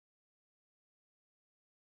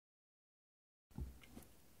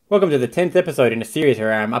Welcome to the 10th episode in a series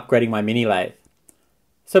where I'm upgrading my mini-lathe.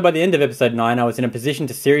 So by the end of episode 9 I was in a position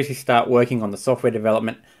to seriously start working on the software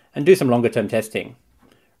development and do some longer term testing.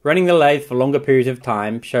 Running the lathe for longer periods of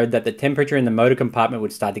time showed that the temperature in the motor compartment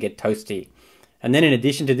would start to get toasty. And then in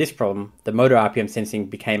addition to this problem, the motor RPM sensing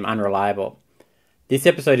became unreliable. This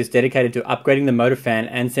episode is dedicated to upgrading the motor fan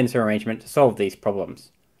and sensor arrangement to solve these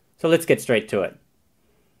problems. So let's get straight to it.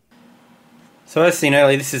 So as seen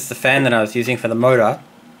earlier, this is the fan that I was using for the motor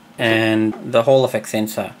and the Hall effect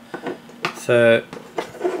sensor. So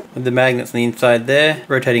with the magnets on the inside there,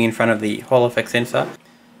 rotating in front of the Hall effect sensor.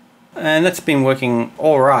 And that's been working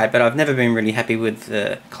alright, but I've never been really happy with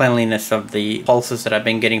the cleanliness of the pulses that I've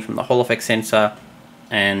been getting from the Hall effect sensor,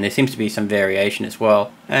 and there seems to be some variation as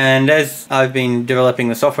well. And as I've been developing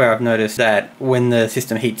the software, I've noticed that when the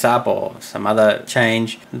system heats up or some other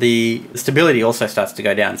change, the stability also starts to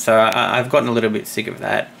go down. So I've gotten a little bit sick of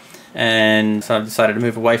that. And so I've decided to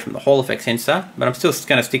move away from the Hall effect sensor, but I'm still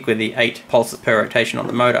going to stick with the 8 pulses per rotation on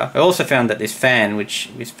the motor. I also found that this fan, which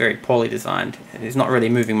is very poorly designed, is not really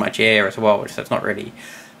moving much air as well, so it's not really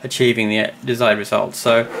achieving the desired results.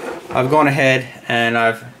 So I've gone ahead and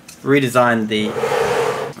I've redesigned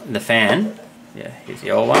the fan. Yeah, here's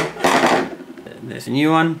the old one. There's a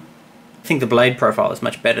new one. I think the blade profile is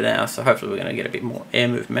much better now, so hopefully we're going to get a bit more air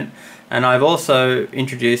movement. And I've also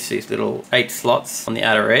introduced these little 8 slots on the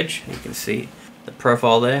outer edge. You can see the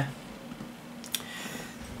profile there.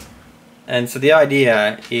 And so the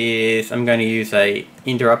idea is I'm going to use a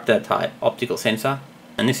interrupter type optical sensor.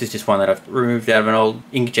 And this is just one that I've removed out of an old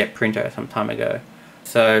inkjet printer some time ago.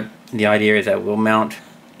 So the idea is that we'll mount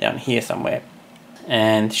down here somewhere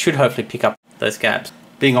and should hopefully pick up those gaps.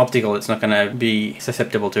 Being optical, it's not going to be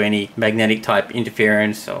susceptible to any magnetic type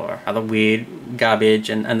interference or other weird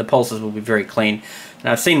garbage, and the pulses will be very clean. And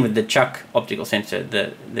I've seen with the Chuck optical sensor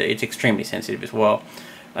that it's extremely sensitive as well.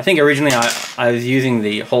 I think originally I was using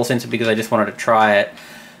the Hall sensor because I just wanted to try it,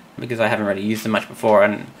 because I haven't really used them much before,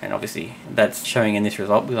 and obviously that's showing in this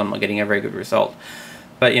result because I'm not getting a very good result.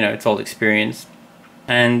 But you know, it's all experience.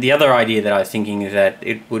 And the other idea that I was thinking is that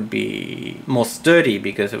it would be more sturdy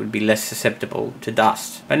because it would be less susceptible to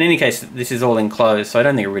dust. But in any case, this is all enclosed, so I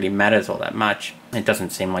don't think it really matters all that much. It doesn't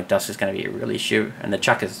seem like dust is going to be a real issue, and the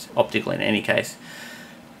Chuck is optical in any case.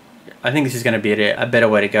 I think this is going to be a better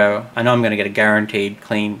way to go. I know I'm going to get a guaranteed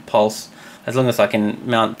clean pulse as long as I can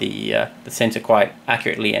mount the sensor quite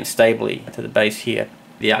accurately and stably to the base here.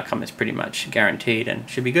 The outcome is pretty much guaranteed and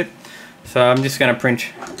should be good. So I'm just going to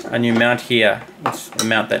print a new mount here. It's a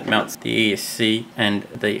mount that mounts the ESC and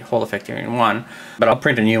the Hall effector in one, but I'll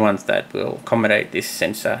print a new one that will accommodate this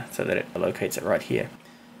sensor so that it locates it right here.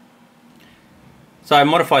 So I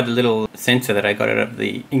modified the little sensor that I got out of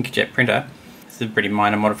the inkjet printer. This is a pretty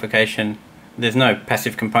minor modification. There's no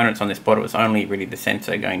passive components on this board, it was only really the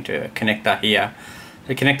sensor going to a connector here.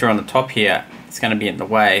 The connector on the top here is going to be in the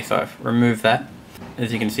way, so I've removed that.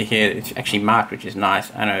 As you can see here, it's actually marked, which is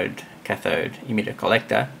nice: anode, cathode, emitter,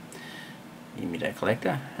 collector.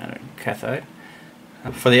 Anode, cathode.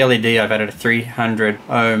 For the LED, I've added a 300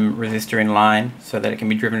 ohm resistor in line so that it can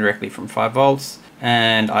be driven directly from 5 volts.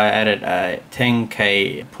 And I added a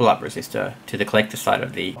 10k pull-up resistor to the collector side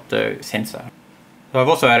of the opto sensor. So I've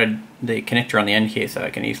also added the connector on the end here so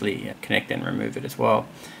I can easily connect and remove it as well.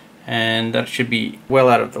 And that should be well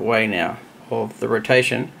out of the way now of the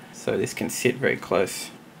rotation, so this can sit very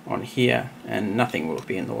close on here and nothing will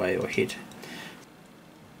be in the way or hit.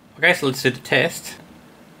 Okay, so let's do the test.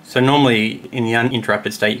 So normally in the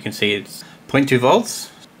uninterrupted state you can see it's 0.2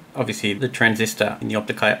 volts. Obviously the transistor in the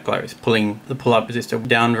optocoupler is pulling the pull-up resistor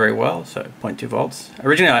down very well, so 0.2 volts.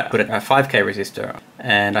 Originally I put a 5k resistor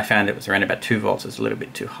and I found it was around about 2 volts. It's a little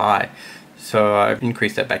bit too high. So I've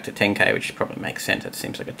increased that back to 10k, which probably makes sense. It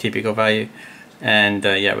seems like a typical value. And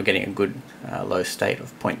yeah, we're getting a good low state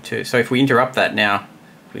of 0.2. So if we interrupt that now,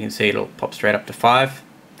 we can see it'll pop straight up to 5.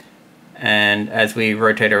 And as we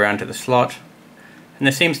rotate around to the slot, and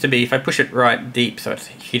there seems to be, if I push it right deep so it's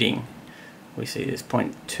hitting, we see there's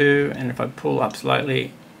 0.2, and if I pull up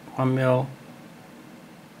slightly, 1 mil,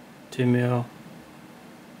 2 mil.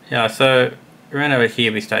 Yeah, so around over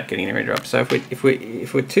here we start getting the interrupt. So if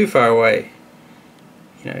we're too far away,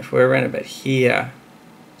 you know, if we're around about here,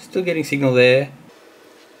 still getting signal there.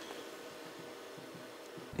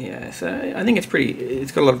 Yeah, so I think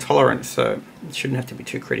it's got a lot of tolerance, so it shouldn't have to be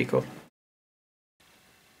too critical.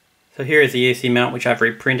 So here is the ESC mount, which I've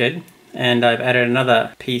reprinted, and I've added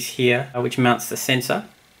another piece here which mounts the sensor.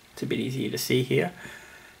 It's a bit easier to see here.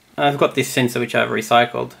 I've got this sensor which I've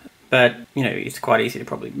recycled, but you know, it's quite easy to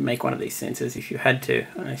probably make one of these sensors if you had to.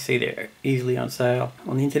 I see they're easily on sale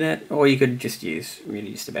on the internet, or you could just use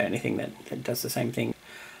really just about anything that does the same thing.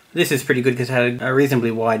 This is pretty good because it had a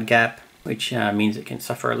reasonably wide gap, which means it can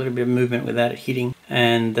suffer a little bit of movement without it hitting.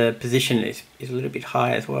 And the position is a little bit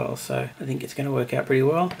high as well, so I think it's going to work out pretty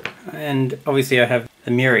well. And obviously I have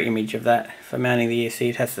the mirror image of that for mounting the ESC.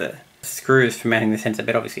 It has the screws for mounting the sensor,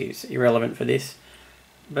 but obviously it's irrelevant for this.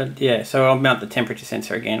 But yeah, so I'll mount the temperature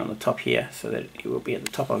sensor again on the top here so that it will be at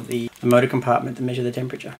the top of the motor compartment to measure the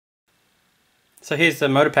temperature. So here's the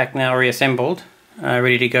motor pack now reassembled,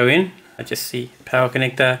 ready to go in. I just see the power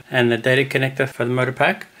connector and the data connector for the motor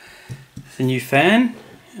pack. It's a new fan.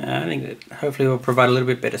 I think that hopefully will provide a little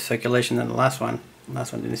bit better circulation than the last one. The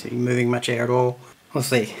last one didn't seem to be moving much air at all. We'll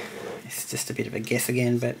see. It's just a bit of a guess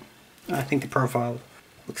again, but I think the profile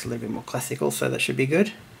looks a little bit more classical, so that should be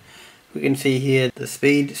good. We can see here the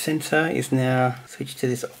speed sensor is now switched to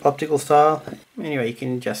this optical style. Anyway, you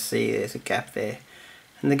can just see there's a gap there.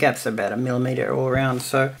 And the gap's about 1 millimeter all around,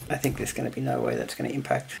 so I think there's going to be no way that's going to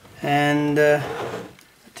impact. And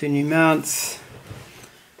two new mounts.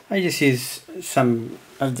 I just use some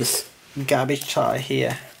of this garbage tie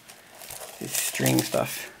here. This string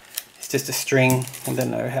stuff. It's just a string. I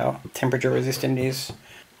don't know how temperature resistant it is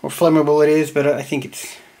or flammable it is, but I think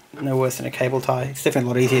it's no worse than a cable tie. It's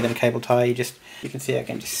definitely a lot easier than a cable tie. You can see I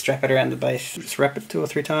can just strap it around the base. Just wrap it 2 or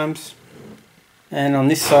 3 times. And on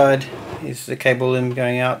this side is the cable limb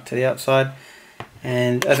going out to the outside.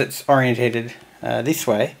 And as it's orientated this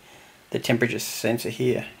way, the temperature sensor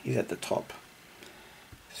here is at the top.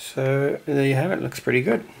 So there you have it. Looks pretty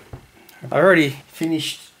good. I already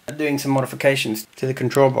finished doing some modifications to the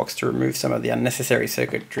control box to remove some of the unnecessary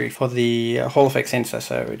circuitry for the Hall effect sensor,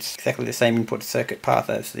 so it's exactly the same input circuit path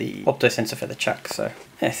as the opto sensor for the chuck. So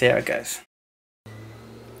yeah, see how it goes.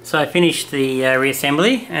 So I finished the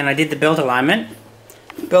reassembly and I did the belt alignment.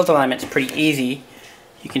 The belt alignment's pretty easy.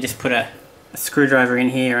 You can just put a screwdriver in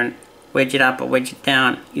here and wedge it up or wedge it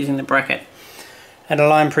down using the bracket. And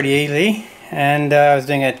align pretty easily. And I was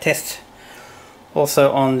doing a test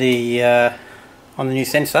also on the new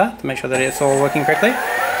sensor to make sure that it's all working correctly.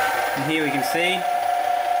 And here we can see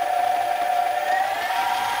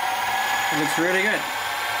it looks really good.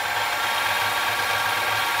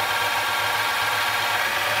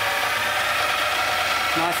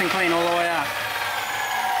 Nice and clean all the way up.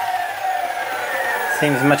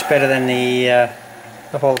 Seems much better than the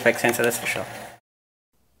Hall effect sensor, that's for sure.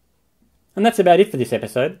 And that's about it for this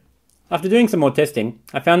episode. After doing some more testing,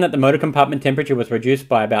 I found that the motor compartment temperature was reduced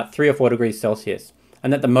by about 3 or 4 degrees Celsius,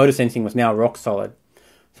 and that the motor sensing was now rock solid.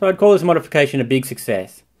 So I'd call this modification a big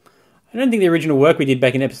success. I don't think the original work we did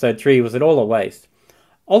back in episode 3 was at all a waste.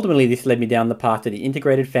 Ultimately, this led me down the path to the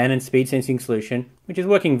integrated fan and speed sensing solution, which is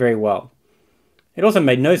working very well. It also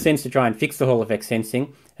made no sense to try and fix the Hall effect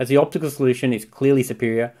sensing, as the optical solution is clearly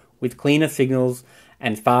superior, with cleaner signals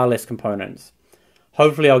and far less components.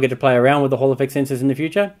 Hopefully I'll get to play around with the Hall effect sensors in the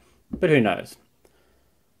future, but who knows.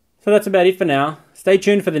 So that's about it for now. Stay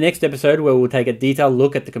tuned for the next episode where we'll take a detailed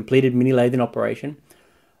look at the completed mini-lathe in operation.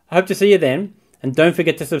 I hope to see you then, and don't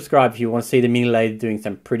forget to subscribe if you want to see the mini-lathe doing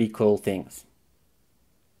some pretty cool things.